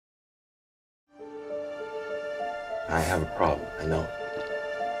I have a problem, I know.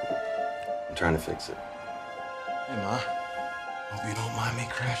 I'm trying to fix it. Hey, Ma. Hope you don't mind me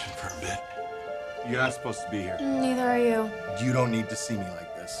crashing for a bit. You're not supposed to be here. Neither are you. You don't need to see me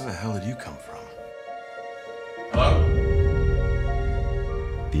like this. Where the hell did you come from? Hello?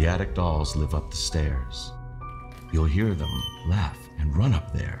 The attic dolls live up the stairs. You'll hear them laugh and run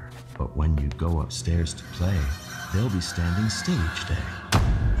up there. But when you go upstairs to play, they'll be standing stage day.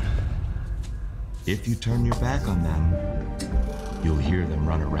 If you turn your back on them, you'll hear them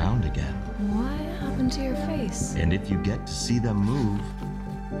run around again. What happened to your face? And if you get to see them move,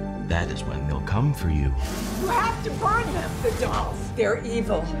 that is when they'll come for you. You have to burn them, the dolls. They're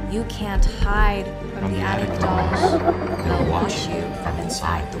evil. You can't hide from the attic dolls. They'll watch you from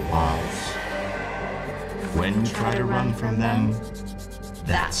inside the walls. When you try to run from them,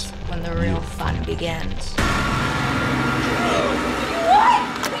 that's when the real fun begins.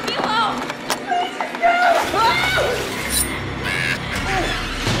 What? Leave me alone!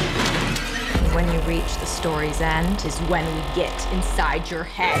 When you reach the story's end is when we get inside your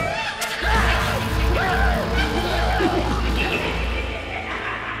head.